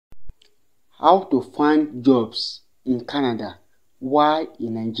how to find jobs in Canada while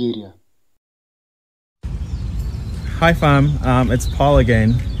in Nigeria. Hi fam, it's Paul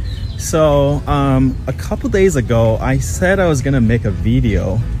again. So a couple days ago I said I was gonna make a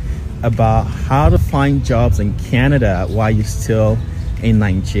video about how to find jobs in Canada while you're still in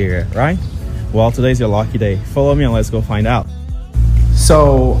Nigeria, right? Well, today's your lucky day. Follow me and let's go find out.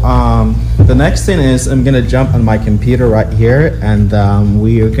 So the next thing is I'm gonna jump on my computer right here, and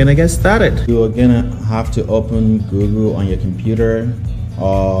we are gonna get started. You are gonna have to open Google on your computer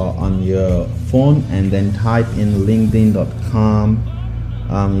or on your phone and then type in linkedin.com.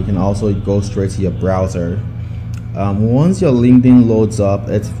 You can also go straight to your browser. Once your LinkedIn loads up,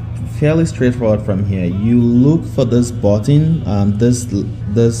 it's fairly straightforward from here. You look for this button,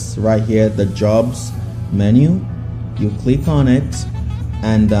 this right here, the jobs menu. You click on it,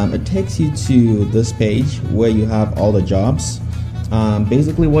 and it takes you to this page where you have all the jobs.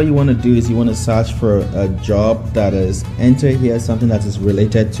 Basically what you want to do is you want to search for a job that is, enter here something that is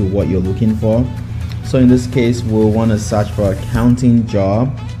related to what you're looking for. So in this case we'll want to search for accounting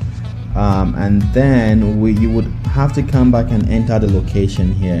job, and then you would have to come back and enter the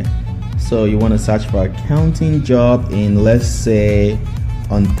location here. So you want to search for accounting job in, let's say,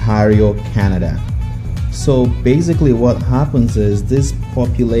 Ontario, Canada. So basically what happens is this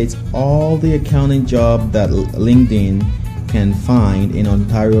populates all the accounting job that LinkedIn can find in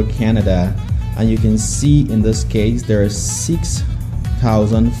Ontario, Canada, and you can see in this case there are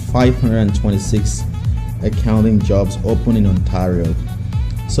 6,526 accounting jobs open in Ontario.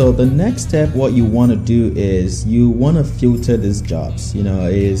 So the next step, what you want to do is you want to filter these jobs.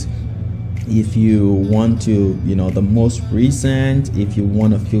 Is if you want to, the most recent, if you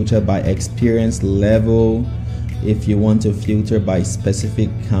want to filter by experience level, if you want to filter by specific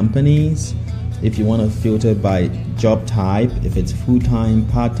companies, if you want to filter by job type, if it's full-time,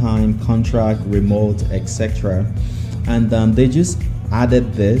 part-time, contract, remote, etc. And they just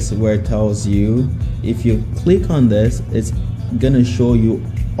added this where it tells you if you click on this, it's gonna show you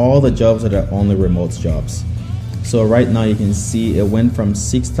all the jobs that are only remote jobs. So right now you can see it went from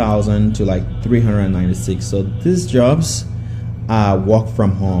 6,000 to like 396. So these jobs are work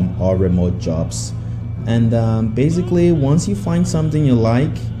from home or remote jobs. And basically once you find something you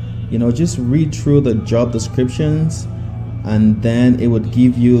like, just read through the job descriptions, and then it would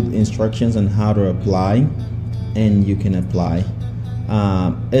give you instructions on how to apply, and you can apply.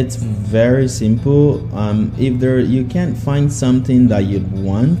 It's very simple. If you can't find something that you'd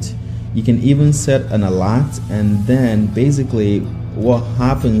want, you can even set an alert, and then basically what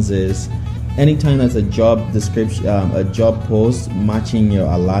happens is anytime there's a job description, a job post matching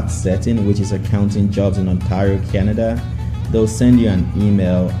your alert setting, which is accounting jobs in Ontario, Canada, they'll send you an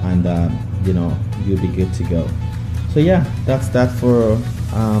email, and you'll be good to go. So yeah, that's that for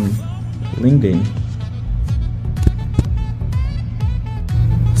LinkedIn.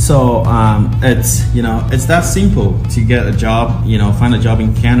 So it's that simple to get a job, find a job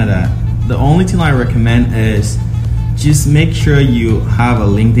in Canada. The only thing I recommend is just make sure you have a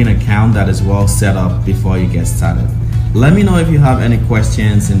LinkedIn account that is well set up before you get started. Let me know if you have any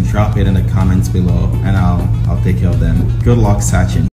questions and drop it in the comments below, and I'll take care of them. Good luck searching.